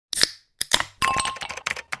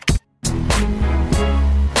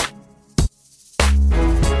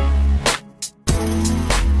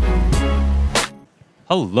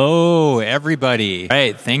Hello, everybody. All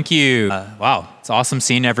right, thank you. Wow, it's awesome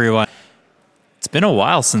seeing everyone. It's been a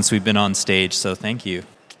while since we've been on stage, so thank you.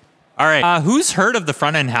 All right, who's heard of the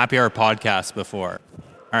Front End Happy Hour podcast before?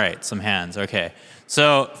 All right, some hands. Okay.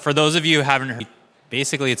 So for those of you who haven't heard,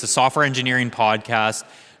 basically it's a software engineering podcast.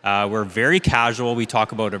 We're very casual. We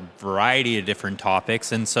talk about a variety of different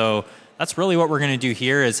topics. And so that's really what we're going to do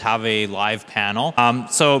here is have a live panel.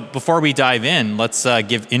 So before we dive in, let's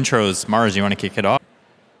give intros. Mars, you want to kick it off?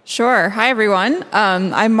 Sure. Hi, everyone.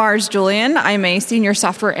 I'm Mars Julian. I'm a senior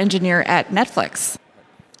software engineer at Netflix.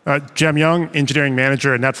 Jem Young, engineering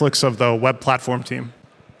manager at Netflix of the web platform team.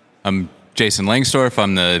 I'm Jason Langsdorf.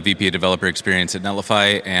 I'm the VP of Developer Experience at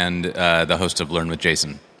Netlify and the host of Learn with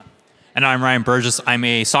Jason. And I'm Ryan Burgess. I'm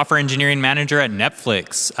a software engineering manager at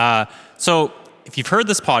Netflix. So if you've heard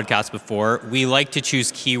this podcast before, we like to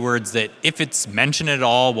choose keywords that if it's mentioned at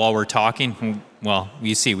all while we're talking, well,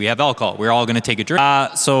 you see, we have alcohol. We're all going to take a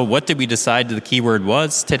drink. So what did we decide the keyword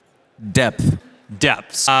was today? Depth.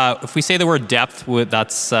 Depth. If we say the word depth,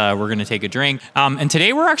 that's we're going to take a drink. And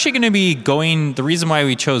today we're actually going to be going, the reason why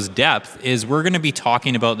we chose depth is we're going to be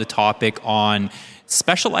talking about the topic on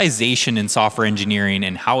specialization in software engineering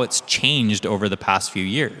and how it's changed over the past few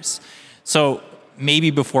years. So maybe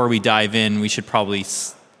before we dive in, we should probably,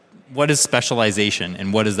 what is specialization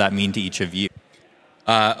and what does that mean to each of you?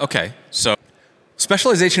 Okay, so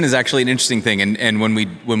specialization is actually an interesting thing. And when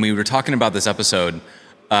we were talking about this episode,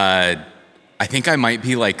 I think I might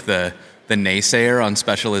be like the naysayer on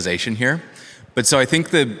specialization here. But so I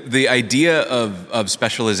think the idea of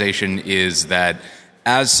specialization is that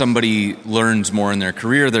as somebody learns more in their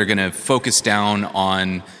career, they're going to focus down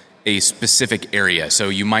on a specific area. So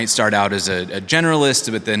you might start out as a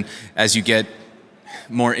generalist, but then as you get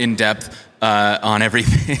more in-depth on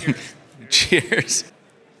everything, cheers,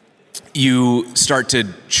 you start to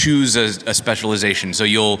choose a specialization. So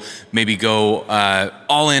you'll maybe go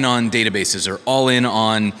all in on databases or all in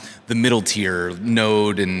on the middle tier,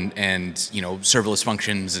 Node and serverless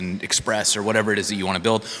functions and Express or whatever it is that you want to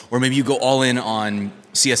build. Or maybe you go all in on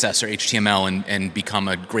CSS or HTML and become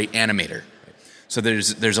a great animator. So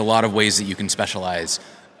there's a lot of ways that you can specialize.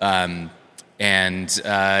 So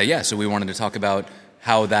we wanted to talk about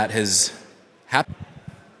how that has happened.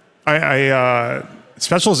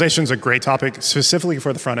 Specialization is a great topic, specifically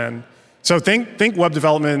for the front end. So think web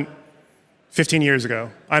development 15 years ago.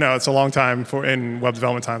 I know it's a long time in web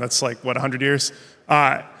development time. That's like, 100 years?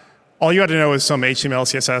 All you had to know is some HTML,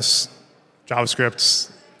 CSS,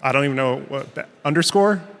 JavaScript. I don't even know what,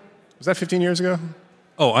 underscore? Was that 15 years ago?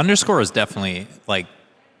 Oh, underscore is definitely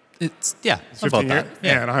it's about that.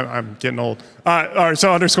 Yeah, and I'm getting old.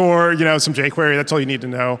 So underscore, some jQuery, that's all you need to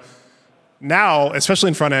know. Now, especially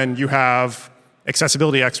in front end, you have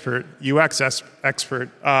accessibility expert, UX expert,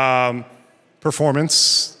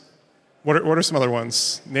 performance. What are some other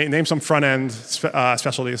ones? Name some front end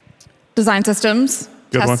specialties. Design systems,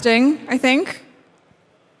 Good testing, I think.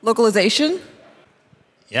 Localization.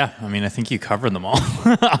 Yeah, I mean, I think you covered them all.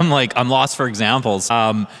 I'm lost for examples.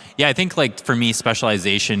 I think for me,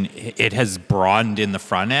 specialization, it has broadened in the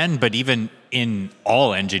front end, but even in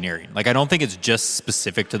all engineering. I don't think it's just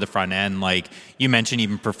specific to the front end. Like you mentioned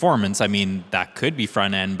even performance. I mean, that could be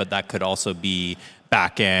front end, but that could also be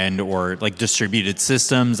back end or distributed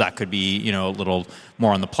systems. That could be, a little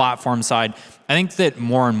more on the platform side. I think that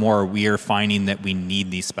more and more we are finding that we need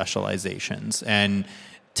these specializations. And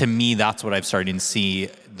to me, that's what I'm starting to see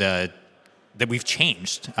that we've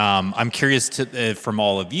changed. I'm curious from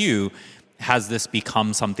all of you, has this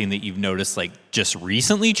become something that you've noticed just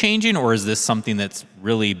recently changing, or is this something that's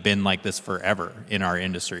really been like this forever in our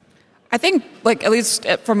industry? I think, at least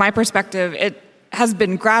from my perspective, it has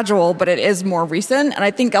been gradual, but it is more recent. And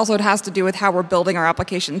I think also it has to do with how we're building our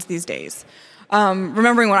applications these days.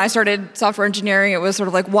 Remembering when I started software engineering, it was sort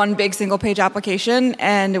of one big single page application,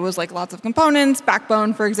 and it was lots of components,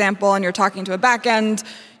 Backbone, for example, and you're talking to a backend,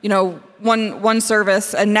 one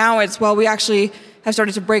service. And now it's, we actually have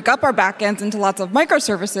started to break up our backends into lots of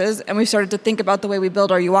microservices, and we've started to think about the way we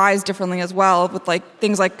build our UIs differently as well, with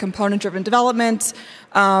things like component-driven development,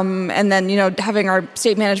 and then having our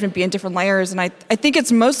state management be in different layers. And I think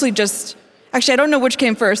it's mostly just, actually, I don't know which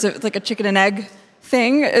came first. It's like a chicken and egg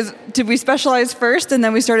thing. Did we specialize first and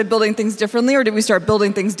then we started building things differently, or did we start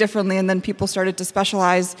building things differently and then people started to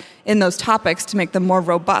specialize in those topics to make them more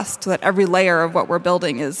robust so that every layer of what we're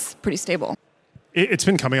building is pretty stable? It's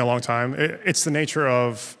been coming a long time. It's the nature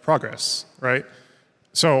of progress, right?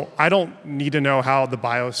 So I don't need to know how the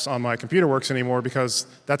BIOS on my computer works anymore because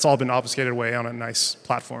that's all been obfuscated away on a nice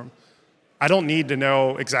platform. I don't need to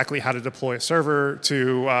know exactly how to deploy a server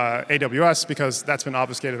to AWS because that's been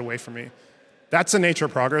obfuscated away from me. that's the nature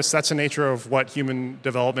of progress. That's the nature of what human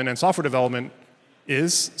development and software development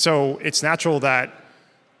is. So it's natural that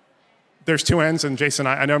there's two ends, and Jason,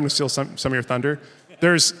 I know I'm going to steal some of your thunder.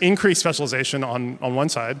 There's increased specialization on one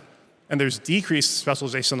side, and there's decreased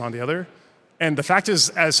specialization on the other. And the fact is,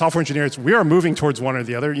 as software engineers, we are moving towards one or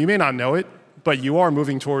the other. You may not know it, but you are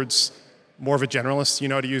moving towards more of a generalist. You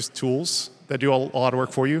know how to use tools that do a lot of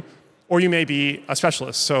work for you. Or you may be a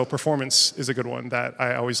specialist. So performance is a good one that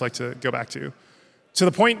I always like to go back to. To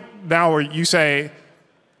the point now where you say,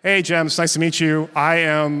 hey, Jem, it's nice to meet you. I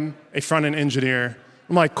am a front-end engineer.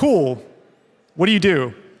 I'm like, cool. What do you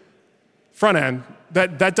do? Front-end.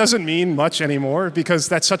 That doesn't mean much anymore because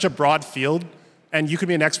that's such a broad field, and you could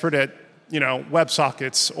be an expert at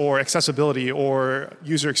WebSockets or accessibility or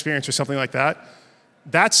user experience or something like that.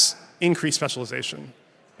 That's increased specialization.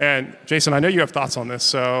 And Jason, I know you have thoughts on this,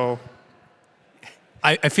 so.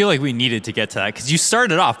 I feel like we needed to get to that because you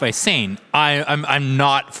started off by saying I'm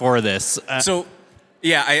not for this.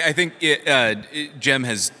 Yeah, I think Jem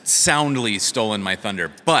has soundly stolen my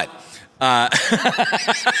thunder, but.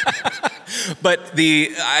 But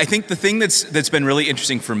I think the thing that's been really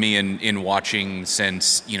interesting for me in watching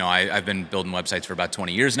since, I've been building websites for about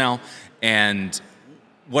 20 years now, and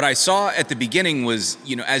what I saw at the beginning was,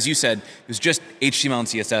 as you said, it was just HTML and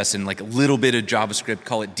CSS and like a little bit of JavaScript,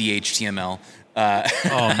 call it DHTML.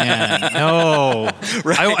 Oh man, no!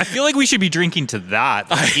 Right? I feel like we should be drinking to that.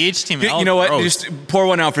 DHTML. You know what? Gross. Just pour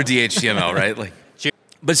one out for DHTML, right? Like,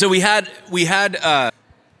 but so we had.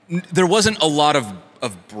 There wasn't a lot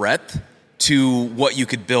of breadth to what you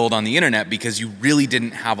could build on the internet because you really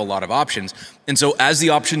didn't have a lot of options. And so as the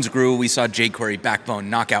options grew, we saw jQuery, Backbone,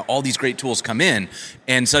 Knockout, all these great tools come in,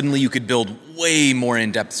 and suddenly you could build way more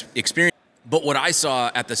in-depth experience. But what I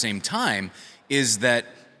saw at the same time is that,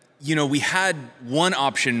 we had one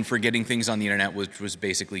option for getting things on the internet, which was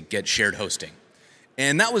basically get shared hosting.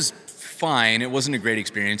 And that was fine. It wasn't a great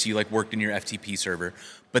experience. You worked in your FTP server.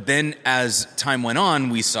 But then as time went on,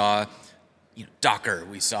 we saw Docker,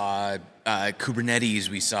 we saw Kubernetes,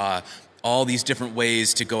 we saw all these different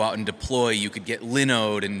ways to go out and deploy. You could get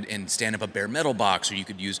Linode and stand up a bare metal box, or you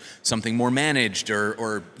could use something more managed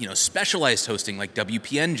or specialized hosting like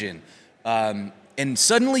WP Engine. And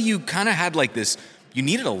suddenly you kind of had this, you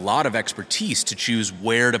needed a lot of expertise to choose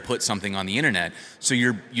where to put something on the internet. So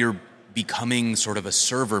you're becoming sort of a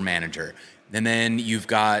server manager. And then you've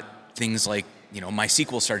got things like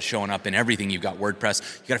MySQL starts showing up in everything. You've got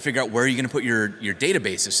WordPress. You got to figure out where you're going to put your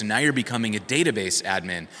databases. So now you're becoming a database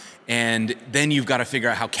admin. And then you've got to figure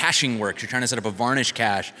out how caching works. You're trying to set up a Varnish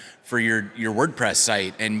cache for your WordPress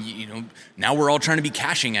site. And now we're all trying to be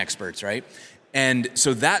caching experts, right? And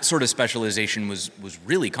so that sort of specialization was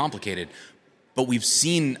really complicated. But we've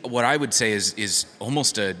seen what I would say is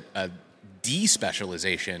almost a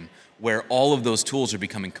de-specialization where all of those tools are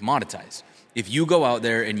becoming commoditized. If you go out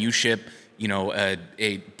there and you ship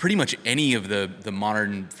a pretty much any of the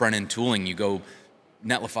modern front-end tooling, you go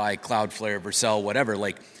Netlify, Cloudflare, Vercel, whatever,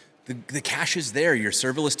 the cache is there, your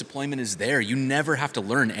serverless deployment is there. You never have to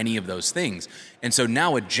learn any of those things. And so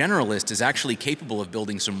now a generalist is actually capable of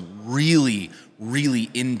building some really, really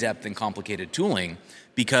in-depth and complicated tooling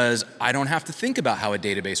because I don't have to think about how a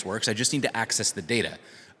database works. I just need to access the data.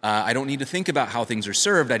 I don't need to think about how things are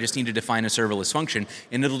served. I just need to define a serverless function,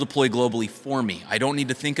 and it'll deploy globally for me. I don't need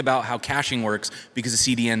to think about how caching works because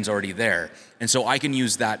the CDN's already there. And so I can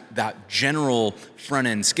use that general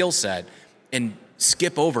front-end skill set and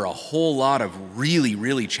skip over a whole lot of really,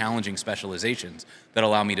 really challenging specializations that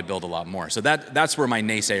allow me to build a lot more. So that's where my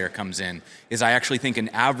naysayer comes in, is I actually think an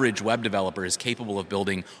average web developer is capable of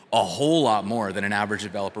building a whole lot more than an average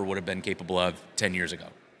developer would have been capable of 10 years ago.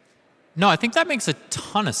 No, I think that makes a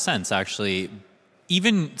ton of sense, actually.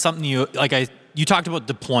 Even something you talked about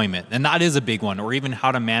deployment, and that is a big one, or even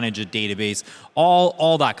how to manage a database.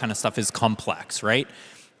 All that kind of stuff is complex, right?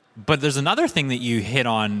 But there's another thing that you hit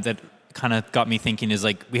on that kind of got me thinking is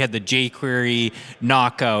we had the jQuery,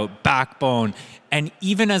 Knockout, Backbone, and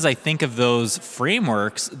even as I think of those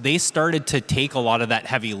frameworks, they started to take a lot of that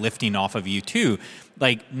heavy lifting off of you too.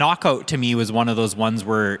 Knockout to me was one of those ones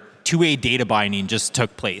where two-way data binding just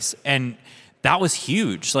took place. And that was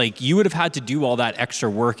huge. You would have had to do all that extra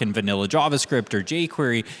work in vanilla JavaScript or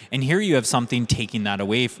jQuery, and here you have something taking that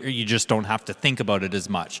away. You just don't have to think about it as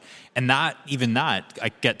much. And I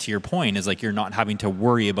get to your point, is you're not having to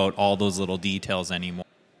worry about all those little details anymore.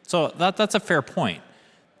 So that's a fair point.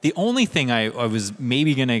 The only thing I was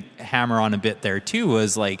maybe going to hammer on a bit there too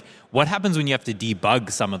was what happens when you have to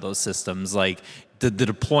debug some of those systems, the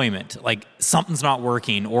deployment, something's not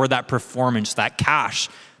working, or that performance, that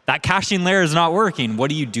caching layer is not working. What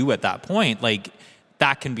do you do at that point?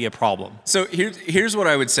 that can be a problem. So here's what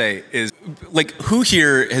I would say is, like, who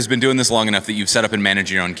here has been doing this long enough that you've set up and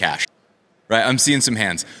managed your own cache? Right? I'm seeing some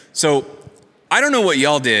hands. So I don't know what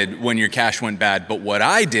y'all did when your cache went bad, but what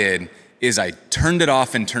I did is I turned it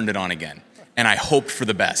off and turned it on again. And I hoped for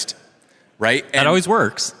the best. Right? That always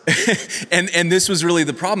works. and this was really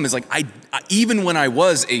the problem, is like, I even when I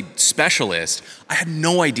was a specialist, I had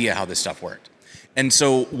no idea how this stuff worked. And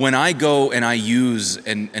so when I go and I use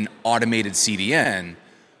an automated CDN,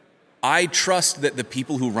 I trust that the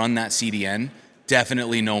people who run that CDN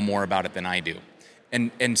definitely know more about it than I do.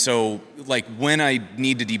 And so, like, when I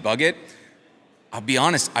need to debug it, I'll be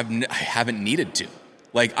honest, I haven't needed to.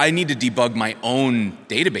 Like, I need to debug my own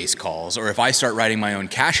database calls, or if I start writing my own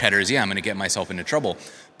cache headers, I'm going to get myself into trouble.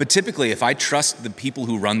 But typically, if I trust the people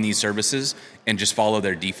who run these services and just follow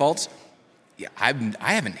their defaults, I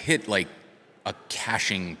haven't hit, like, a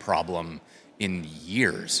caching problem in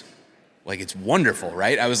years. Like, it's wonderful,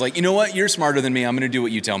 right? I was like, you know what? You're smarter than me. I'm going to do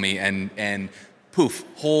what you tell me. And poof,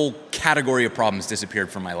 whole category of problems disappeared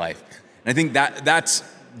from my life. And I think that's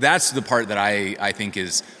the part that I think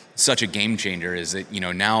is such a game changer, is that,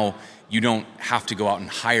 now you don't have to go out and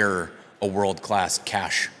hire a world-class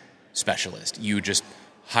cache specialist. You just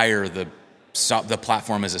hire the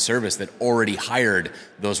platform as a service that already hired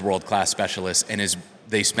those world-class specialists, and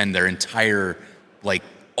they spend their entire, like,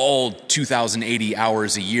 all 2,080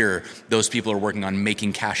 hours a year, those people are working on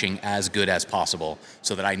making caching as good as possible,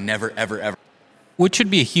 so that I never, ever, ever. Which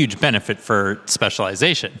should be a huge benefit for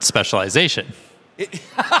specialization. Okay,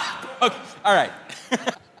 all right.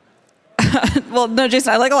 Well, no,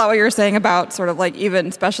 Jason, I like a lot what you were saying about sort of like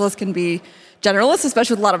even specialists can be generalists,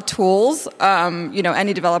 especially with a lot of tools.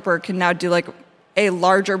 Any developer can now do like a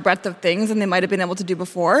larger breadth of things than they might have been able to do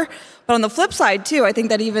before. But on the flip side, too, I think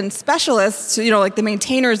that even specialists, like the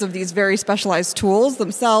maintainers of these very specialized tools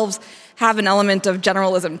themselves have an element of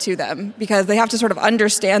generalism to them, because they have to sort of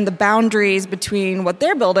understand the boundaries between what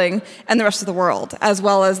they're building and the rest of the world, as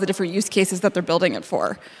well as the different use cases that they're building it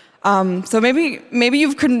for. So maybe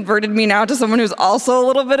you've converted me now to someone who's also a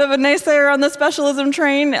little bit of a naysayer on the specialism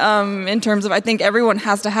train, in terms of, I think everyone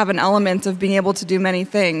has to have an element of being able to do many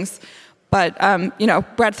things. But,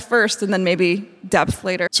 breadth first and then maybe depth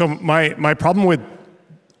later. So my problem with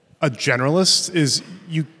a generalist is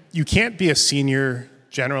you can't be a senior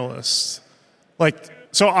generalist. Like,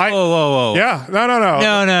 so Whoa. Yeah, no.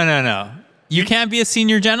 No. You can't be a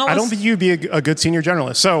senior generalist? I don't think you'd be a good senior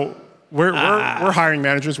generalist. So we're hiring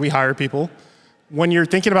managers. We hire people. When you're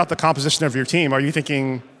thinking about the composition of your team, are you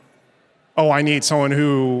thinking, I need someone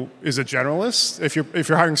who is a generalist if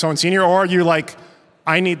you're hiring someone senior? Or are you like,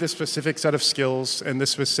 I need this specific set of skills and this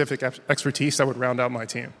specific expertise that would round out my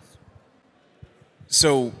team?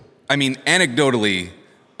 So, I mean, anecdotally,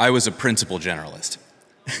 I was a principal generalist.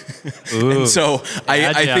 And so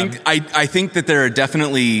I think that there are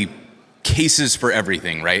definitely cases for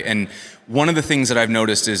everything, right? And one of the things that I've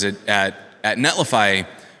noticed is at Netlify,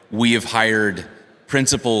 we have hired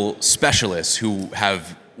principal specialists who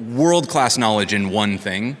have world-class knowledge in one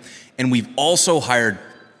thing, and we've also hired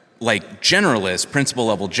like generalists, principal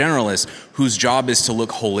level generalists, whose job is to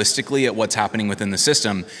look holistically at what's happening within the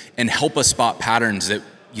system and help us spot patterns that,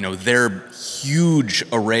 their huge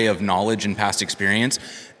array of knowledge and past experience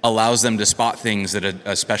allows them to spot things that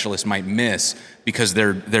a specialist might miss because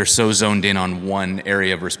they're so zoned in on one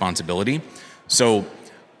area of responsibility. So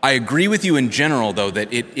I agree with you in general, though,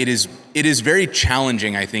 that it is very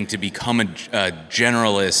challenging, I think, to become a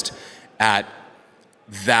generalist at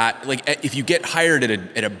that. Like, if you get hired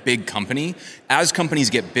at a big company, as companies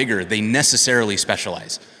get bigger, they necessarily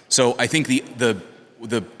specialize. So I think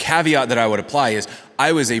the caveat that I would apply is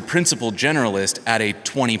I was a principal generalist at a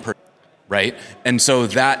 20-person, right? And so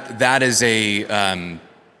that is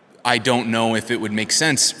I don't know if it would make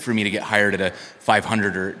sense for me to get hired at a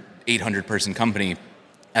 500 or 800 person company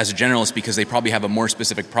as a generalist, because they probably have a more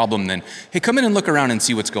specific problem than, hey, come in and look around and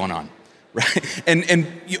see what's going on, right?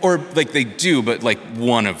 Or like they do, but like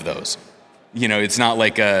one of those. It's not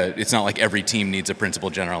like every team needs a principal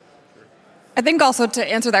general. I think also to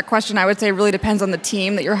answer that question, I would say it really depends on the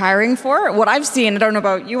team that you're hiring for. What I've seen, I don't know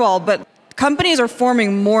about you all, but companies are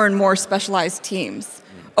forming more and more specialized teams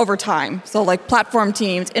over time. So like platform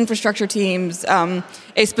teams, infrastructure teams,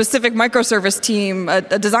 a specific microservice team, a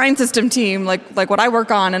design system team, like what I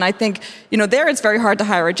work on. And I think, there it's very hard to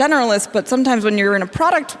hire a generalist, but sometimes when you're in a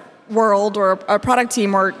product world or a product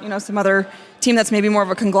team or, some other team that's maybe more of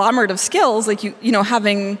a conglomerate of skills, like,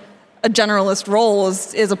 having a generalist role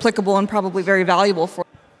is applicable and probably very valuable for.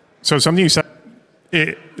 So something you said,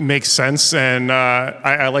 it makes sense, and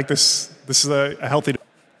I like this. This is a healthy.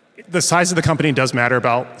 the size of the company does matter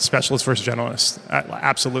about specialist versus generalist.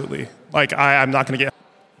 Absolutely. Like I'm not going to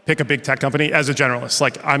pick a big tech company as a generalist.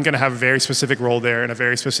 Like I'm going to have a very specific role there and a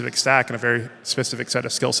very specific stack and a very specific set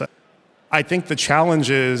of skill set. I think the challenge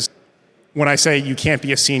is when I say you can't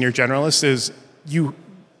be a senior generalist is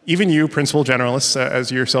even you, principal generalists, as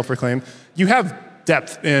you're self-proclaimed, you have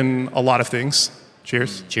depth in a lot of things.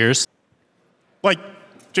 Cheers. Cheers. Like,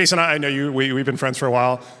 Jason, I know you, we've been friends for a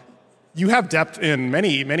while. You have depth in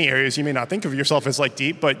many, many areas. You may not think of yourself as like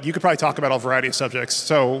deep, but you could probably talk about a variety of subjects.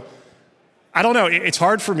 So I don't know. It's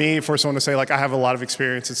hard for me for someone to say like I have a lot of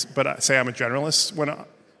experience, but say I'm a generalist.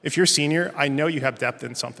 If you're senior, I know you have depth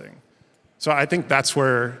in something. So I think that's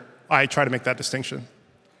where I try to make that distinction.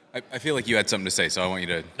 I feel like you had something to say, so I want you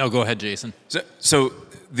to... No, go ahead, Jason. So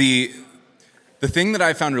the thing that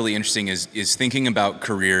I found really interesting is thinking about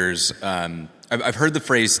careers. I've heard the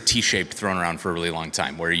phrase T-shaped thrown around for a really long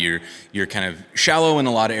time, where you're kind of shallow in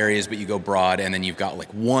a lot of areas, but you go broad, and then you've got like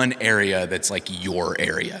one area that's like your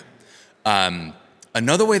area.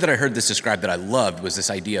 Another way that I heard this described that I loved was this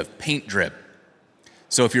idea of paint drip.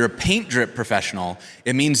 So if you're a paint drip professional,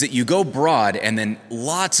 it means that you go broad and then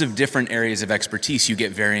lots of different areas of expertise, you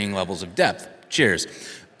get varying levels of depth. Cheers.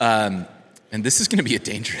 And this is going to be a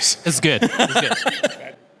dangerous. It's good. It's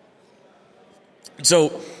good.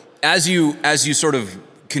 So as you sort of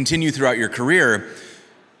continue throughout your career,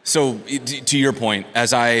 so to your point,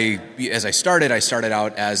 as I started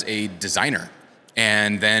out as a designer.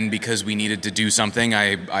 And then because we needed to do something,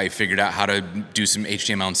 I figured out how to do some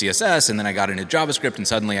HTML and CSS, and then I got into JavaScript, and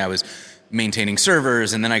suddenly I was maintaining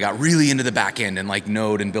servers, and then I got really into the back end and like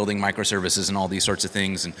Node and building microservices and all these sorts of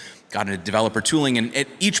things, and got into developer tooling. And at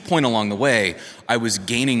each point along the way, I was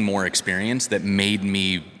gaining more experience that made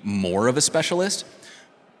me more of a specialist.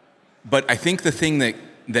 But I think the thing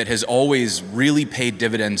that has always really paid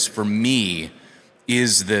dividends for me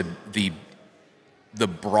is the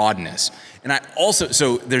broadness. And I also,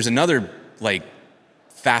 so there's another like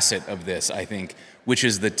facet of this, I think, which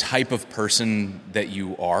is the type of person that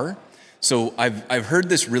you are. So I've heard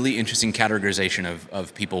this really interesting categorization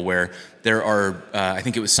of people where there are, I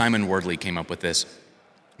think it was Simon Wardley came up with this,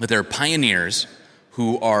 but there are pioneers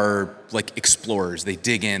who are like explorers. They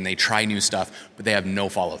dig in, they try new stuff, but they have no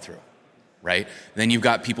follow through. Right? Then you've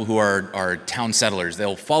got people who are town settlers.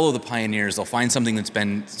 They'll follow the pioneers. They'll find something that's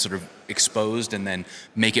been sort of exposed and then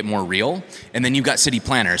make it more real. And then you've got city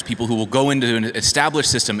planners, people who will go into an established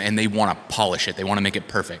system and they want to polish it. They want to make it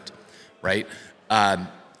perfect, right? I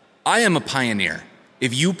am a pioneer.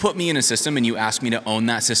 If you put me in a system and you ask me to own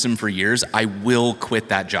that system for years, I will quit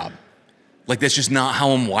that job. Like, that's just not how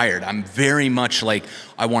I'm wired. I'm very much like,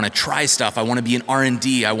 I want to try stuff. I want to be in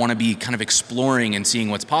R&D. I want to be kind of exploring and seeing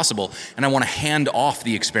what's possible. And I want to hand off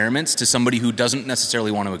the experiments to somebody who doesn't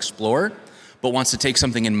necessarily want to explore, but wants to take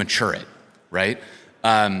something and mature it, right?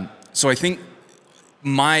 So I think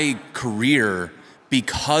my career,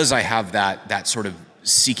 because I have that sort of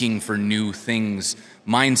seeking for new things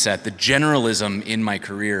mindset, the generalism in my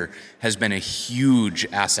career has been a huge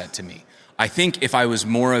asset to me. I think if I was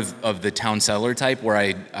more of the town settler type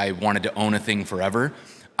where I wanted to own a thing forever,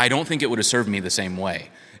 I don't think it would have served me the same way.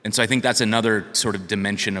 And so I think that's another sort of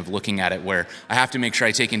dimension of looking at it where I have to make sure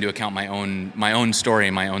I take into account my own story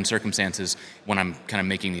and my own circumstances when I'm kind of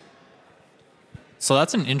making these. So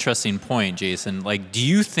that's an interesting point, Jason. Like, do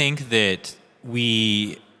you think that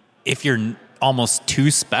if you're almost too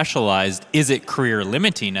specialized, is it career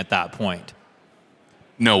limiting at that point?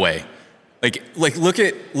 No way. Like look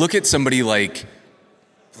at somebody like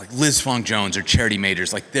Liz Fong Jones or Charity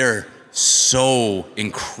Majors. Like, they're so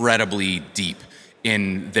incredibly deep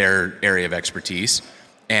in their area of expertise,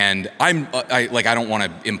 and I don't want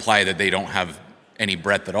to imply that they don't have any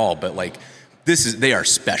breadth at all, but like they are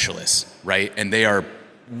specialists, right? And they are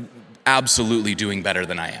absolutely doing better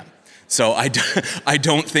than I am. So I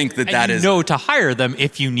don't think that is... know to hire them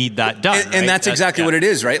if you need that done, and that's exactly what it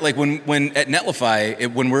is, right? Like when at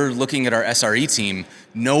Netlify, when we're looking at our SRE team,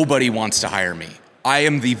 nobody wants to hire me. I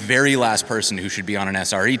am the very last person who should be on an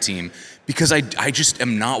SRE team because I just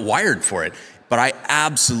am not wired for it. But I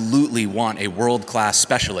absolutely want a world-class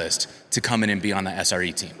specialist to come in and be on the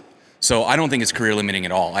SRE team. So I don't think it's career limiting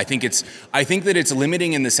at all. I think that it's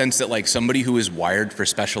limiting in the sense that like somebody who is wired for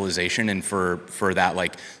specialization and for that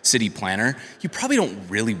like city planner, you probably don't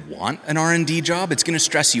really want an R&D job. It's going to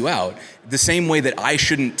stress you out. The same way that I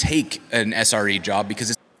shouldn't take an SRE job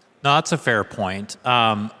because it's... No, that's a fair point.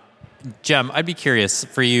 Jem, I'd be curious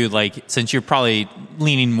for you, like, since you're probably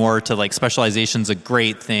leaning more to like specialization's a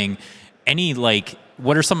great thing,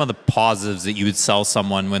 what are some of the positives that you would sell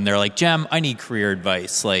someone when they're like, Jem, I need career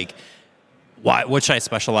advice? Like, what should I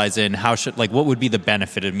specialize in? What would be the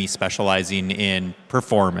benefit of me specializing in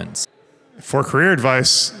performance? For career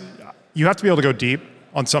advice, you have to be able to go deep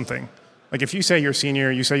on something. Like if you say you're a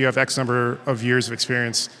senior, you say you have X number of years of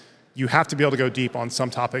experience, you have to be able to go deep on some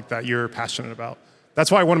topic that you're passionate about.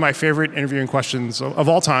 That's why one of my favorite interviewing questions of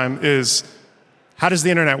all time is, how does the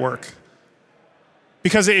internet work?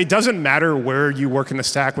 Because it doesn't matter where you work in the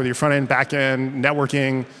stack, whether you're front end, back end,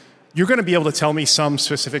 networking, you're going to be able to tell me some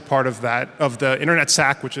specific part of the internet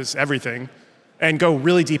stack, which is everything, and go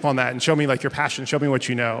really deep on that and show me like your passion, show me what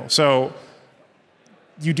you know. So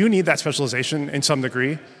you do need that specialization in some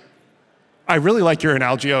degree. I really like your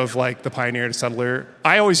analogy of like the pioneer to settler.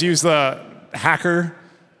 I always use the hacker,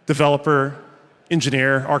 developer,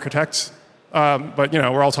 engineer, architect, but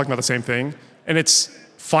we're all talking about the same thing. And it's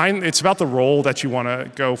fine. It's about the role that you want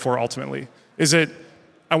to go for ultimately. Is it,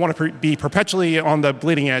 I want to be perpetually on the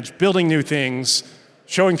bleeding edge, building new things,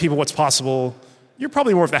 showing people what's possible? You're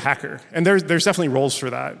probably more of the hacker. And there's definitely roles for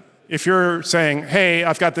that. If you're saying, hey,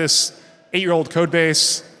 I've got this 8-year-old code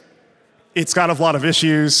base, it's got a lot of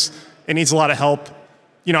issues, it needs a lot of help.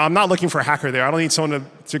 I'm not looking for a hacker there. I don't need someone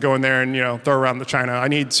to go in there and throw around the China. I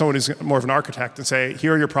need someone who's more of an architect and say,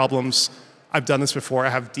 here are your problems. I've done this before. I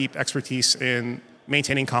have deep expertise in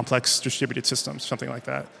maintaining complex distributed systems, something like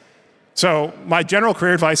that. So my general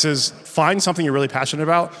career advice is find something you're really passionate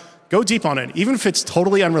about. Go deep on it. Even if it's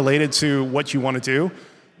totally unrelated to what you want to do,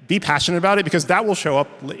 be passionate about it because that will show up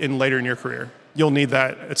later in your career. You'll need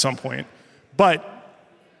that at some point. But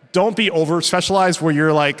don't be over-specialized where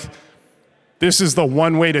you're like, this is the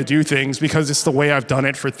one way to do things because it's the way I've done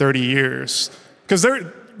it for 30 years. Because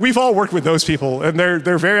we've all worked with those people, and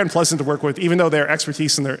they're very unpleasant to work with, even though they're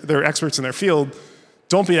expertise and they're experts in their field.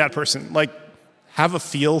 Don't be that person. Like, have a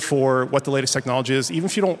feel for what the latest technology is. Even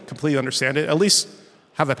if you don't completely understand it, at least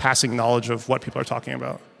have a passing knowledge of what people are talking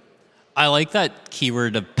about. I like that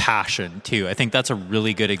keyword of passion too. I think that's a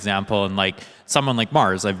really good example. And like someone like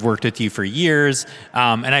Mars, I've worked with you for years,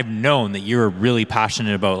 and I've known that you're really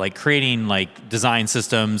passionate about like creating like design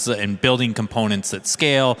systems and building components at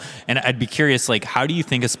scale. And I'd be curious, like, how do you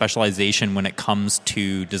think of specialization when it comes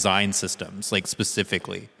to design systems, like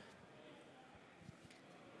specifically?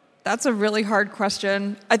 That's a really hard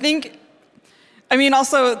question.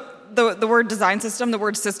 Also the word design system, the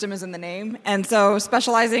word system is in the name. And so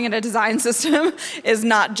specializing in a design system is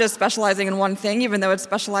not just specializing in one thing, even though it's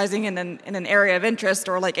specializing in an area of interest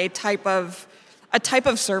or like a type of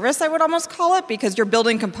service, I would almost call it, because you're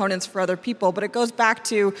building components for other people. But it goes back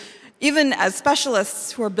to, even as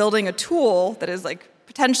specialists who are building a tool that is like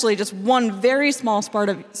potentially just one very small part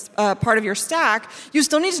of your stack, you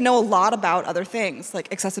still need to know a lot about other things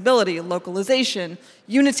like accessibility, localization,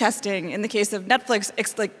 unit testing. In the case of Netflix,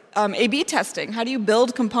 it's like A/B testing. How do you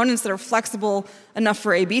build components that are flexible enough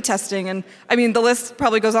for A/B testing? And the list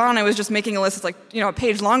probably goes on. I was just making a list. It's like a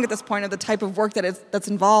page long at this point of the type of work that's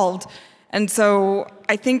involved. And so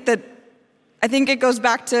I think it goes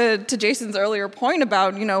back to Jason's earlier point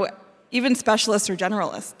about even specialists or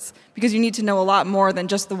generalists, because you need to know a lot more than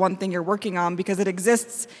just the one thing you're working on, because it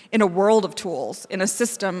exists in a world of tools, in a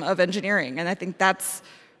system of engineering. And I think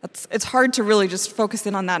it's hard to really just focus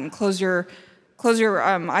in on that and close your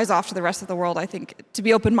eyes off to the rest of the world. I think to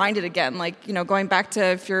be open-minded again, going back to,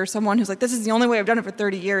 if you're someone who's like, this is the only way I've done it for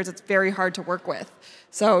 30 years, it's very hard to work with.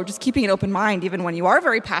 So just keeping an open mind, even when you are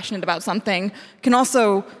very passionate about something, can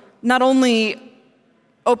also not only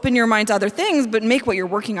open your mind to other things, but make what you're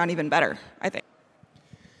working on even better, I think.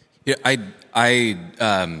 Yeah, I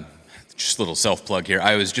just a little self-plug here.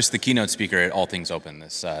 I was just the keynote speaker at All Things Open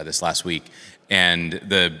this last week, and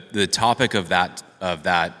the topic of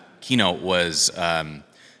that keynote was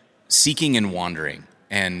seeking and wandering,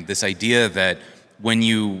 and this idea that when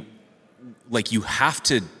you have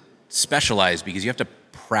to specialize because you have to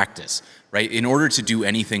practice, right? In order to do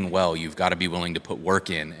anything well, you've got to be willing to put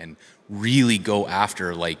work in and really go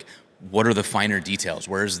after like what are the finer details,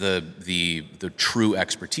 where's the true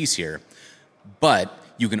expertise here. But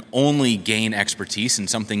you can only gain expertise in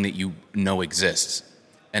something that you know exists.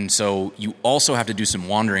 And so you also have to do some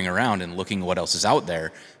wandering around and looking at what else is out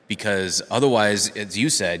there, because otherwise, as you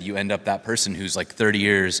said, you end up that person who's like 30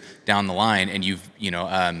 years down the line and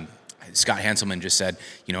Scott Hanselman just said,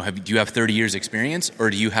 do you have 30 years experience, or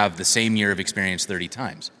do you have the same year of experience 30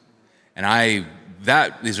 times? And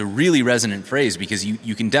that is a really resonant phrase, because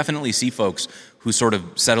you can definitely see folks who sort of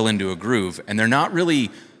settle into a groove and they're not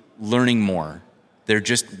really learning more. They're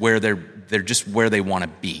just where they want to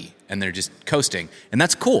be, and they're just coasting. And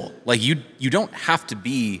that's cool. Like you don't have to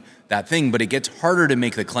be that thing, but it gets harder to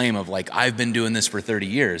make the claim of like, I've been doing this for 30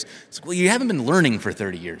 years. It's like, well, you haven't been learning for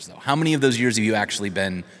 30 years though. How many of those years have you actually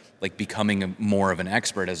been like becoming more of an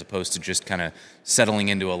expert as opposed to just kind of settling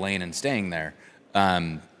into a lane and staying there.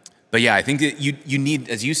 But yeah, I think that you need,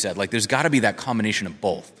 as you said, like there's got to be that combination of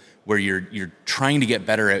both, where you're trying to get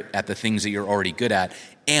better at the things that you're already good at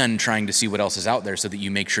and trying to see what else is out there so that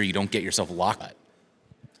you make sure you don't get yourself locked. I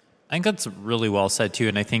think that's really well said too.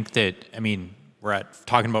 And I think that, I mean, we're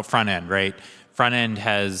talking about front end, right? Front end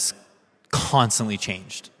has constantly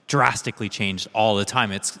changed, drastically changed all the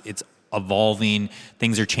time. It's evolving,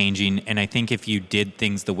 things are changing. And I think if you did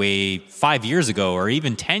things the way 5 years ago or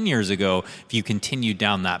even 10 years ago, if you continued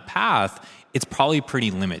down that path, it's probably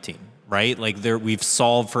pretty limiting, right? Like we've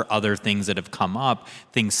solved for other things that have come up,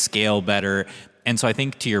 things scale better. And so I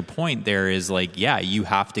think to your point there is like, yeah, you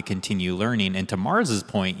have to continue learning. And to Mars's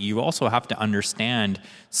point, you also have to understand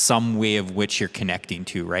some way of which you're connecting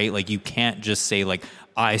to, right? Like you can't just say like,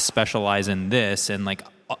 I specialize in this and like,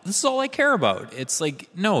 this is all I care about. It's like,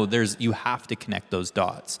 no, you have to connect those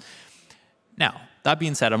dots. Now, that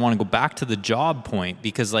being said, I want to go back to the job point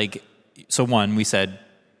because like, so one, we said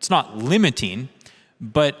it's not limiting,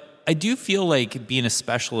 but I do feel like being a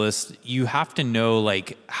specialist, you have to know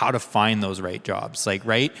like how to find those right jobs. Like,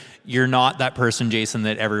 right? You're not that person, Jason,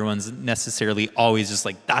 that everyone's necessarily always just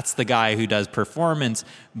like, that's the guy who does performance.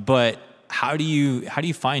 But how do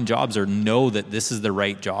you find jobs or know that this is the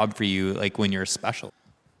right job for you? Like when you're a specialist?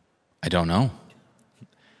 I don't know.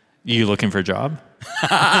 You looking for a job?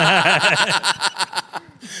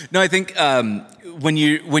 No, I think when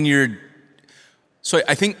you're so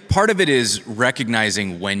I think part of it is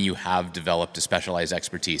recognizing when you have developed a specialized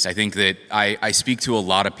expertise. I think that I speak to a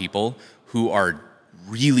lot of people who are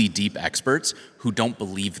really deep experts who don't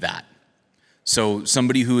believe that. So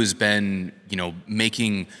somebody who has been,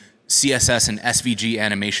 making CSS and SVG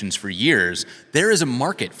animations for years, there is a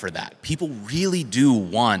market for that. People really do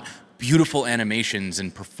want beautiful animations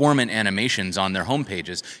and performant animations on their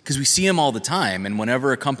homepages because we see them all the time. And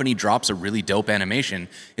whenever a company drops a really dope animation,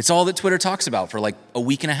 it's all that Twitter talks about for like a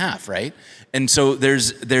week and a half, right? And so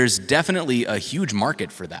there's definitely a huge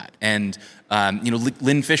market for that. And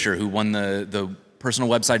Lynn Fisher, who won the personal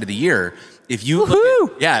website of the year, if you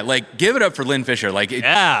look at, give it up for Lynn Fisher. But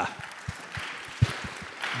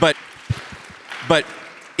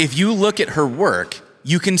if you look at her work,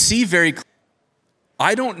 you can see very clearly.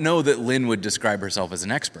 I don't know that Lynn would describe herself as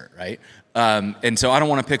an expert, right? And so I don't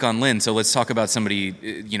want to pick on Lynn. So let's talk about somebody,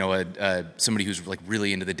 somebody who's like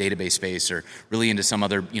really into the database space or really into some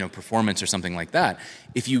other, performance or something like that.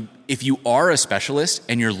 If you are a specialist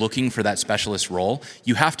and you're looking for that specialist role,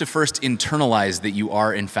 you have to first internalize that you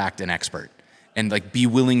are in fact an expert and like be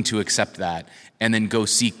willing to accept that and then go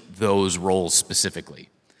seek those roles specifically.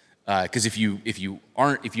 Because if you're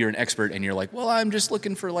an expert and you're like, well, I'm just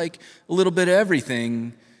looking for like a little bit of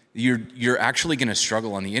everything, you're actually going to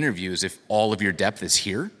struggle on the interviews if all of your depth is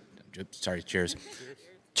here. Sorry, cheers.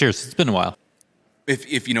 Cheers. It's been a while.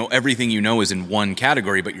 If everything is in one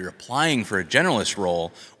category, but you're applying for a generalist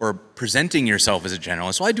role or presenting yourself as a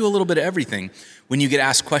generalist, so I do a little bit of everything. When you get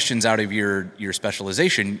asked questions out of your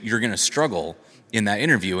specialization, you're going to struggle in that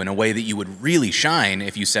interview in a way that you would really shine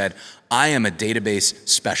if you said, I am a database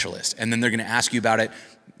specialist. And then they're going to ask you about it.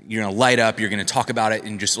 You're going to light up. You're going to talk about it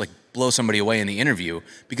and just like blow somebody away in the interview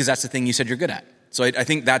because that's the thing you said you're good at. So I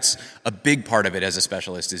think that's a big part of it as a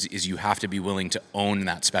specialist is you have to be willing to own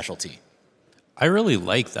that specialty. I really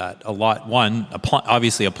like that a lot. One,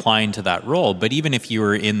 obviously applying to that role, but even if you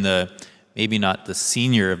were in maybe not the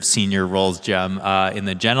senior of senior roles, Jem, in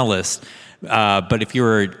the generalist, but if you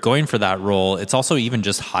were going for that role, it's also even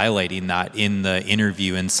just highlighting that in the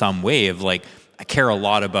interview in some way of like, I care a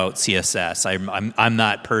lot about CSS. I'm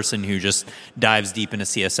that person who just dives deep into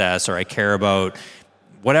CSS, or I care about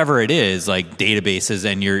whatever it is, like databases,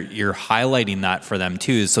 and you're highlighting that for them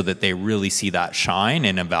too, so that they really see that shine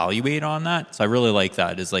and evaluate on that. So I really like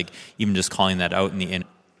that, is like even just calling that out in the end.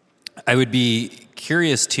 I would be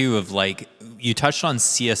curious too of like, you touched on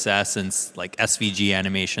CSS and like SVG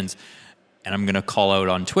animations. And I'm going to call out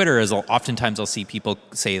on Twitter as oftentimes I'll see people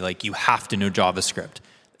say like, you have to know JavaScript.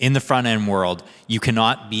 In the front end world, you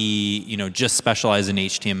cannot be, just specialize in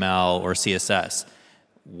HTML or CSS.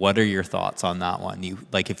 What are your thoughts on that one?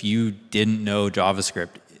 If you didn't know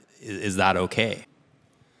JavaScript, is that okay?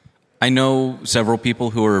 I know several people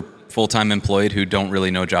who are full-time employed who don't really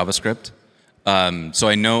know JavaScript.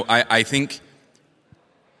 So I think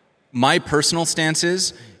my personal stance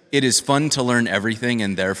is, it is fun to learn everything,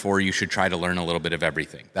 and therefore you should try to learn a little bit of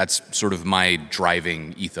everything. That's sort of my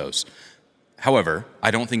driving ethos. However,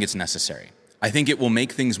 I don't think it's necessary. I think it will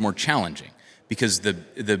make things more challenging because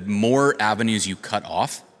the more avenues you cut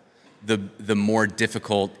off, the more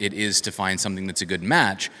difficult it is to find something that's a good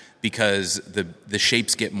match because the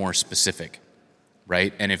shapes get more specific,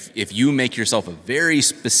 right? And if you make yourself a very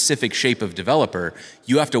specific shape of developer,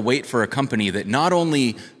 you have to wait for a company that not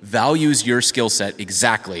only values your skill set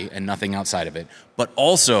exactly and nothing outside of it, but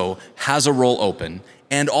also has a role open,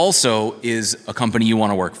 and also is a company you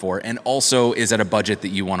want to work for, and also is at a budget that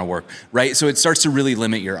you want to work, right? So it starts to really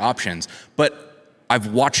limit your options. But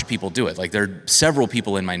I've watched people do it. Like, there are several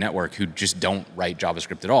people in my network who just don't write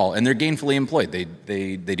JavaScript at all, and they're gainfully employed. They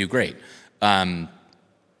do great.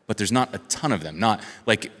 But there's not a ton of them. Not,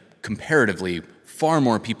 like, comparatively, far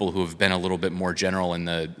more people who have been a little bit more general in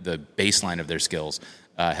the baseline of their skills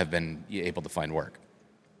have been able to find work.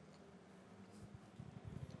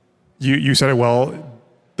 You said it well.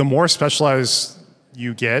 The more specialized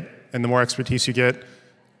you get and the more expertise you get,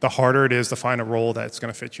 the harder it is to find a role that's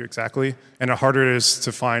going to fit you exactly, and the harder it is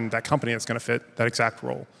to find that company that's going to fit that exact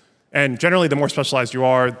role. And generally, the more specialized you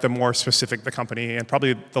are, the more specific the company, and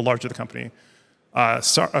probably the larger the company. A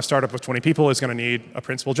startup of 20 people is going to need a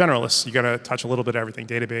principal generalist. You're going to touch a little bit of everything: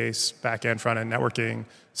 database, back-end, front-end, networking,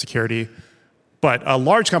 security. But a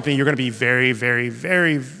large company, you're going to be very, very,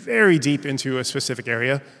 very, very deep into a specific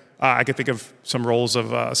area. I could think of some roles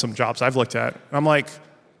of some jobs I've looked at. I'm like,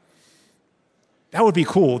 that would be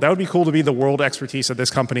cool. That would be cool to be the world expertise of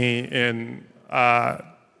this company in, I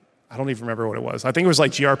don't even remember what it was. I think it was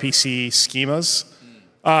like gRPC schemas.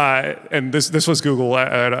 And this was Google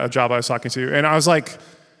at a job I was talking to. And I was like,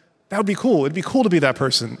 that would be cool. It'd be cool to be that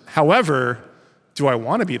person. However, do I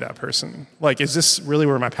want to be that person? Like, is this really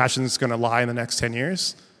where my passion is going to lie in the next 10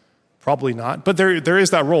 years? Probably not. But there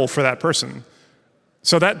is that role for that person.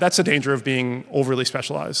 So that's the danger of being overly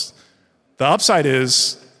specialized. The upside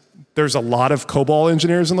is there's a lot of COBOL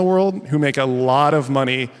engineers in the world who make a lot of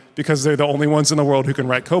money because they're the only ones in the world who can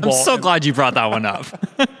write COBOL. I'm so glad you brought that one up.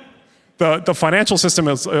 The financial system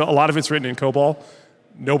is, a lot of it's written in COBOL.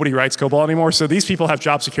 Nobody writes COBOL anymore. So these people have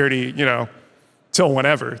job security, till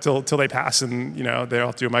whenever, till they pass, and they'll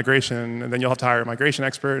have to do a migration, and then you'll have to hire a migration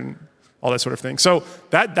expert and all that sort of thing. So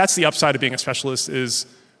that's the upside of being a specialist is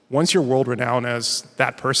once you're world renowned as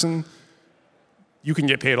that person, you can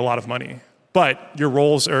get paid a lot of money. But your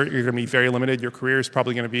roles you're going to be very limited. Your career is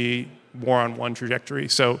probably going to be more on one trajectory.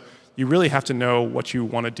 So you really have to know what you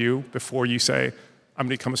want to do before you say, I'm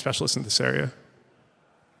going to become a specialist in this area.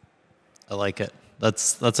 I like it.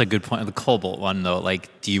 That's a good point. The Cobalt one, though,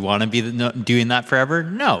 like, do you want to be doing that forever?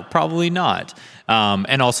 No, probably not.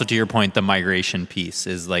 And also, to your point, the migration piece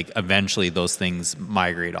is like eventually those things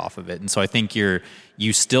migrate off of it. And so I think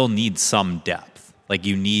you still need some depth. Like,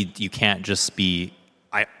 you can't just be,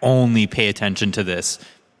 I only pay attention to this.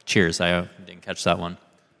 Cheers. I didn't catch that one.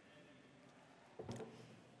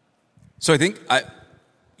 So I think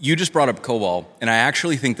you just brought up COBOL, and I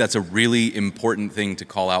actually think that's a really important thing to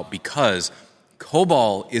call out because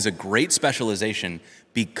COBOL is a great specialization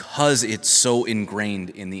because it's so ingrained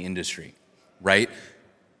in the industry, right?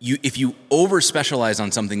 If you over-specialize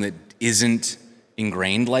on something that isn't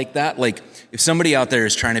ingrained like that, like if somebody out there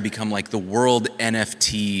is trying to become like the world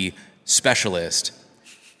NFT specialist,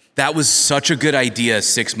 that was such a good idea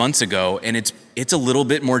 6 months ago, and it's a little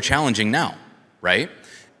bit more challenging now, right?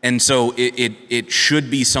 And so it should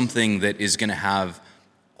be something that is going to have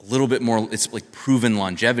a little bit more, it's like proven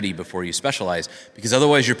longevity before you specialize, because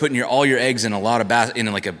otherwise you're putting all your eggs in a lot of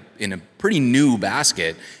in a pretty new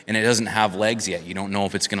basket, and it doesn't have legs yet. You don't know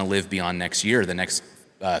if it's going to live beyond next year, the next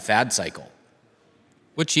fad cycle.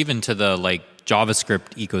 Which even to the like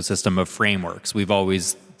JavaScript ecosystem of frameworks, we've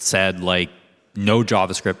always said like know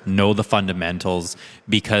JavaScript, know the fundamentals,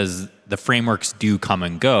 because the frameworks do come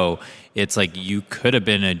and go. It's like you could have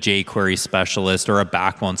been a jQuery specialist or a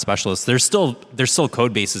backbone specialist. There's still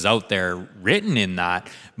code bases out there written in that,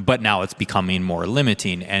 but now it's becoming more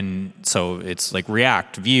limiting. And so it's like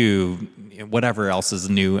React, Vue, whatever else is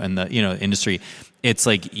new in the industry. It's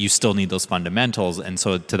like you still need those fundamentals. And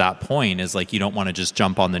so to that point is like you don't want to just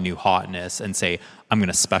jump on the new hotness and say, I'm going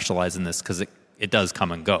to specialize in this, because it does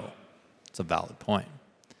come and go. It's a valid point.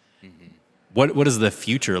 What does the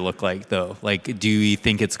future look like, though? Like, do you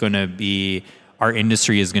think it's going to be, our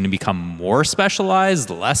industry is going to become more specialized,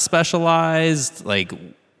 less specialized? Like,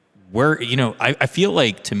 I feel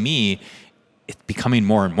like, to me, it's becoming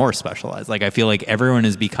more and more specialized. Like, I feel like everyone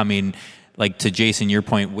is becoming, like, to Jason, your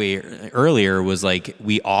point way earlier was like,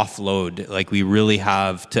 we offload, like, we really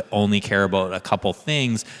have to only care about a couple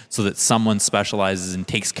things so that someone specializes and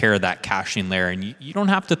takes care of that caching layer. And you don't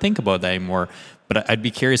have to think about that anymore. But I'd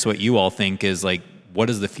be curious what you all think is like, what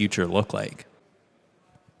does the future look like?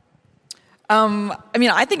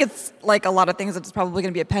 I think it's like a lot of things. It's probably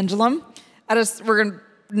going to be a pendulum. We're going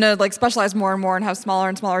to like specialize more and more and have smaller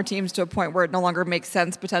and smaller teams to a point where it no longer makes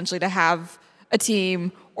sense potentially to have a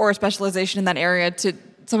team or a specialization in that area. To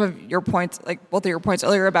some of your points, like both of your points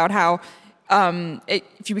earlier about how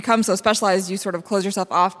if you become so specialized, you sort of close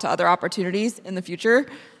yourself off to other opportunities in the future.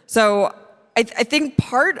 So I think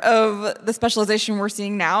part of the specialization we're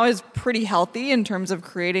seeing now is pretty healthy in terms of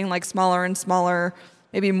creating like smaller and smaller,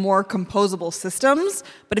 maybe more composable systems.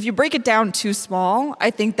 But if you break it down too small,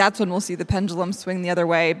 I think that's when we'll see the pendulum swing the other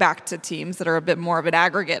way back to teams that are a bit more of an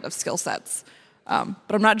aggregate of skill sets. But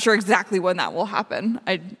I'm not sure exactly when that will happen.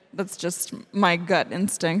 That's just my gut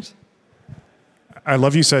instinct. I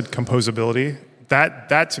love you said composability.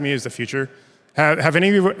 That to me is the future. Have any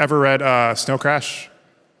of you ever read Snow Crash?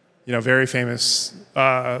 Very famous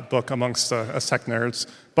book amongst us tech nerds.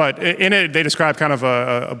 But in it, they describe kind of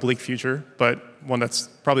a bleak future, but one that's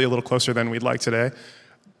probably a little closer than we'd like today.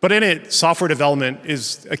 But in it, software development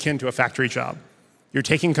is akin to a factory job. You're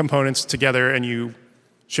taking components together and you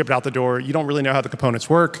ship it out the door. You don't really know how the components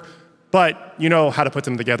work, but you know how to put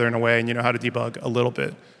them together in a way and you know how to debug a little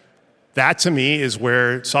bit. That, to me, is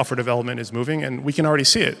where software development is moving, and we can already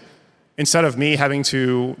see it. Instead of me having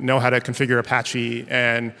to know how to configure Apache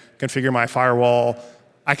and configure my firewall,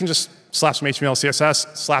 I can just slap some HTML,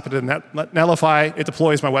 CSS, slap it in Netlify, it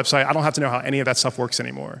deploys my website. I don't have to know how any of that stuff works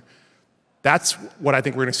anymore. That's what I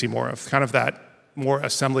think we're going to see more of, kind of that more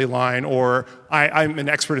assembly line, or I'm an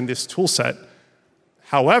expert in this tool set.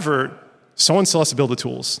 However, someone still has to build the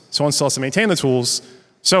tools. Someone still has to maintain the tools.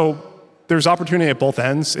 So there's opportunity at both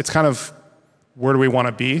ends. It's kind of where do we want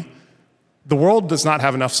to be? The world does not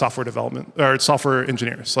have enough software development or software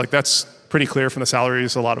engineers. Like that's pretty clear from the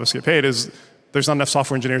salaries a lot of us get paid is there's not enough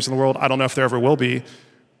software engineers in the world. I don't know if there ever will be.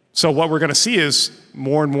 So what we're going to see is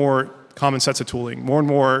more and more common sets of tooling, more and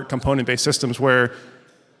more component-based systems where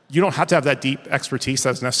you don't have to have that deep expertise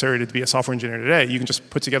that's necessary to be a software engineer today. You can just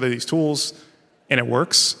put together these tools and it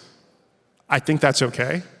works. I think that's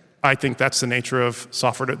okay. I think that's the nature of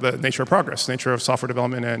software, the nature of progress, the nature of software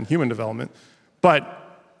development and human development. But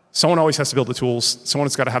someone always has to build the tools. Someone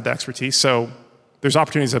has got to have the expertise. So there's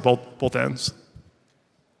opportunities at both ends.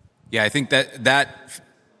 Yeah, I think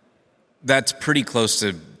that's pretty close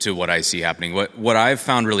to what I see happening. What I've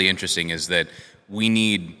found really interesting is that we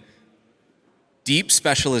need deep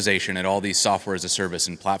specialization at all these software as a service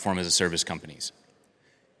and platform as a service companies.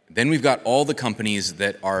 Then we've got all the companies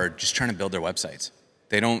that are just trying to build their websites.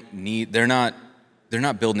 They're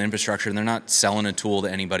not building infrastructure and they're not selling a tool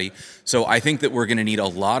to anybody. So I think that we're going to need a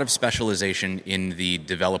lot of specialization in the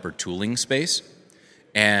developer tooling space.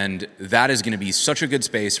 And that is going to be such a good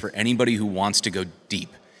space for anybody who wants to go deep.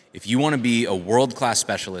 If you want to be a world-class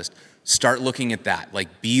specialist, start looking at that.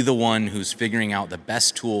 Like, be the one who's figuring out the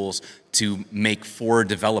best tools to make for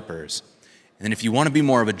developers. And then if you want to be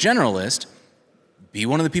more of a generalist, be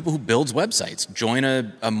one of the people who builds websites. Join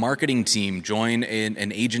a marketing team. Join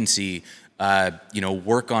an agency.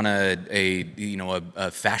 Work on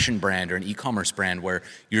a fashion brand or an e-commerce brand where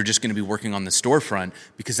you're just going to be working on the storefront,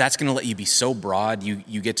 because that's going to let you be so broad.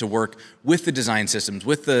 You get to work with the design systems,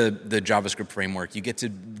 with the JavaScript framework. You get to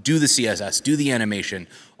do the CSS, do the animation,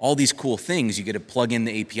 all these cool things. You get to plug in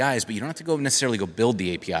the APIs, but you don't have to necessarily go build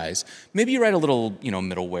the APIs. Maybe you write a little,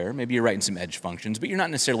 middleware. Maybe you're writing some edge functions, but you're not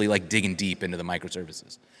necessarily like digging deep into the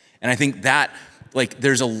microservices. And I think that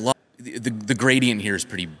there's a lot. The gradient here is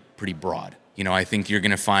pretty broad. I think you're going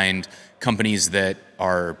to find companies that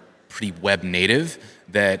are pretty web native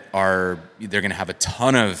they're going to have a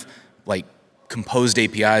ton of composed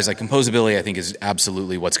APIs. Composability, I think, is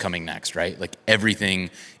absolutely what's coming next, right? Everything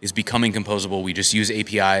is becoming composable. We just use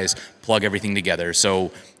APIs, plug everything together.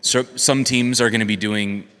 So some teams are going to be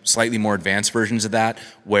doing slightly more advanced versions of that,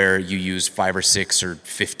 where you use 5 or 6 or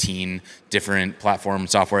 15 different platform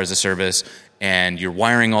software as a service, and you're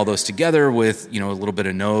wiring all those together with a little bit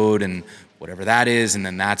of Node and whatever that is, and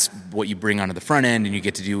then that's what you bring onto the front end, and you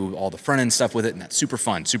get to do all the front end stuff with it, and that's super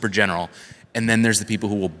fun, super general. And then there's the people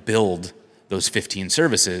who will build those 15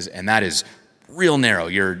 services, and that is real narrow.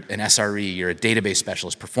 You're an SRE, you're a database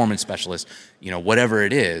specialist, performance specialist, whatever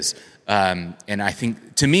it is. And I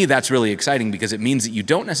think, to me, that's really exciting, because it means that you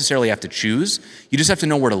don't necessarily have to choose. You just have to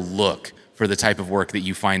know where to look for the type of work that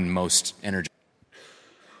you find most energy.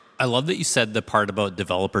 I love that you said the part about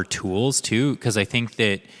developer tools too, because I think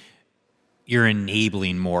that you're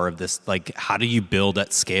enabling more of this, how do you build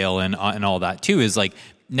at scale and all that too, is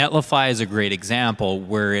Netlify is a great example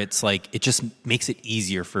where it's it just makes it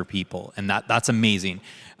easier for people, and that's amazing.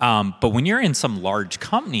 But when you're in some large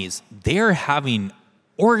companies, they're having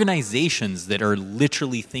organizations that are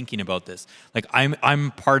literally thinking about this. Like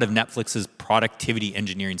I'm part of Netflix's productivity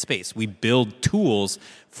engineering space. We build tools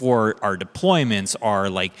for our deployments, our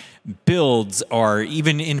like builds, or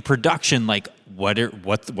even in production, like what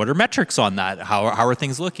are metrics on that? How are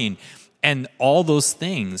things looking? And all those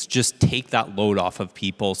things just take that load off of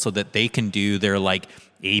people so that they can do their like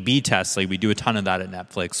A/B tests. Like we do a ton of that at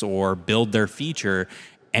Netflix, or build their feature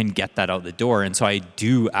and get that out the door. And so I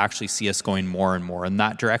do actually see us going more and more in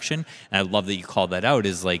that direction. And I love that you called that out,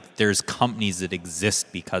 is like there's companies that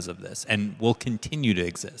exist because of this and will continue to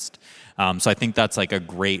exist. So I think that's like a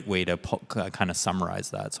great way to kind of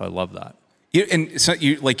summarize that. So I love that. And so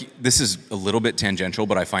this is a little bit tangential,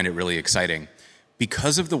 but I find it really exciting.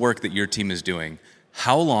 Because of the work that your team is doing,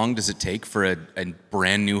 how long does it take for a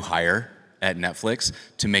brand new hire at Netflix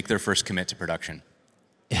to make their first commit to production?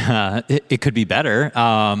 It could be better.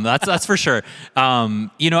 That's for sure.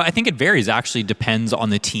 I think it varies, actually depends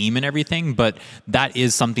on the team and everything, but that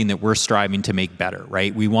is something that we're striving to make better,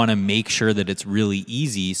 right? We want to make sure that it's really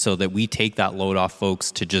easy so that we take that load off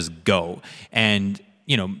folks to just go and,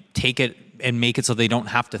 take it and make it so they don't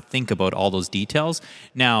have to think about all those details.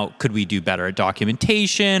 Now, could we do better at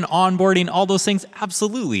documentation, onboarding, all those things?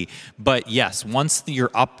 Absolutely. But yes, once you're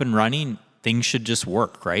up and running, things should just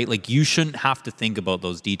work, right? Like you shouldn't have to think about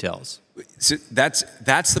those details. So that's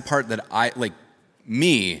the part that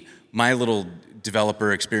my little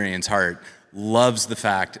developer experience heart loves the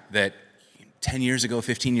fact that 10 years ago,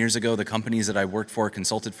 15 years ago, the companies that I worked for,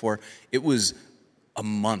 consulted for, it was a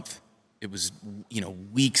month. It was,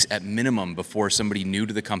 weeks at minimum before somebody new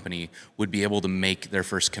to the company would be able to make their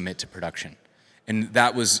first commit to production. And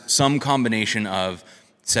that was some combination of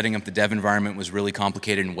setting up the dev environment was really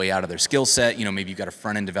complicated and way out of their skill set. Maybe you've got a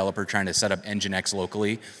front-end developer trying to set up Nginx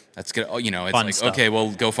locally. That's good. It's Fun like, stuff. okay,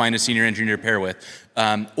 well, go find a senior engineer to pair with.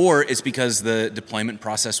 Or it's because the deployment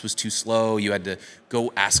process was too slow. You had to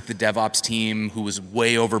go ask the DevOps team, who was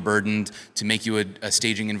way overburdened, to make you a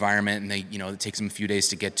staging environment, and it takes them a few days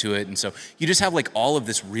to get to it. And so you just have like all of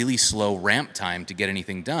this really slow ramp time to get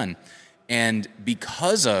anything done. And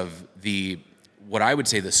because of what I would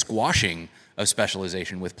say the squashing of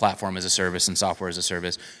specialization with platform as a service and software as a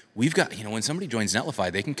service, we've got, when somebody joins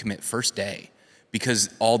Netlify, they can commit first day because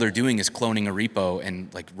all they're doing is cloning a repo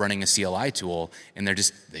and like running a CLI tool, and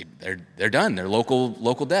they're done. They're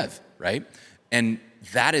local dev, right? And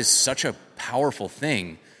that is such a powerful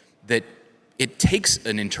thing that it takes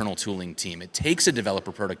an internal tooling team, it takes a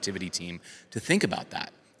developer productivity team to think about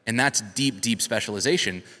that. And that's deep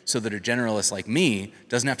specialization, so that a generalist like me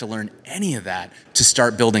doesn't have to learn any of that to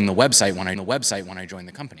start building the website when I join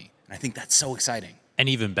the company. And I think that's so exciting. And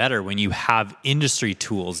even better when you have industry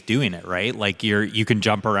tools doing it, right? Like you can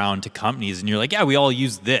jump around to companies and you're like, yeah, we all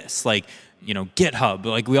use this. Like, GitHub,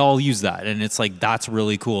 like we all use that. And it's like, that's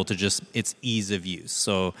really cool it's ease of use.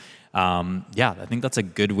 So I think that's a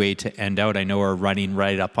good way to end out. I know we're running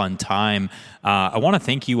right up on time. I want to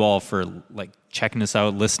thank you all for checking us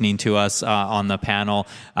out, listening to us on the panel.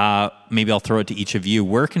 Maybe I'll throw it to each of you.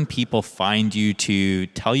 Where can people find you to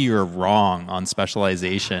tell you you're wrong on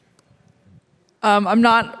specialization? I'm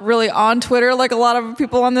not really on Twitter like a lot of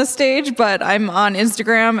people on this stage, but I'm on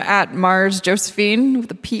Instagram at Mars Josephine with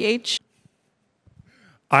a PH.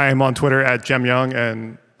 I'm on Twitter at JemYoung,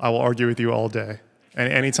 and I will argue with you all day.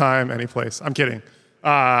 Anytime, any place. I'm kidding.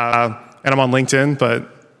 And I'm on LinkedIn, but,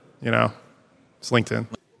 it's LinkedIn.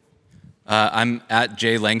 I'm at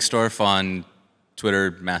Jay Langsdorf on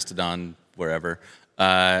Twitter, Mastodon, wherever.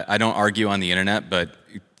 I don't argue on the internet, but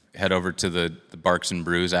head over to the Barks and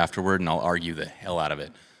Brews afterward, and I'll argue the hell out of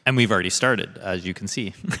it. And we've already started, as you can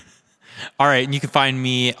see. All right, and you can find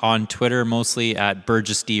me on Twitter mostly at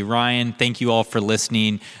Burgess D. Ryan. Thank you all for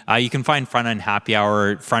listening. You can find Front End Happy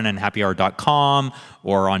Hour, frontendhappyhour.com,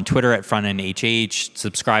 or on Twitter at FrontEndHH.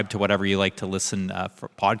 Subscribe to whatever you like to listen for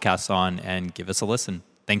podcasts on, and give us a listen.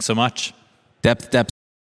 Thanks so much. Depth.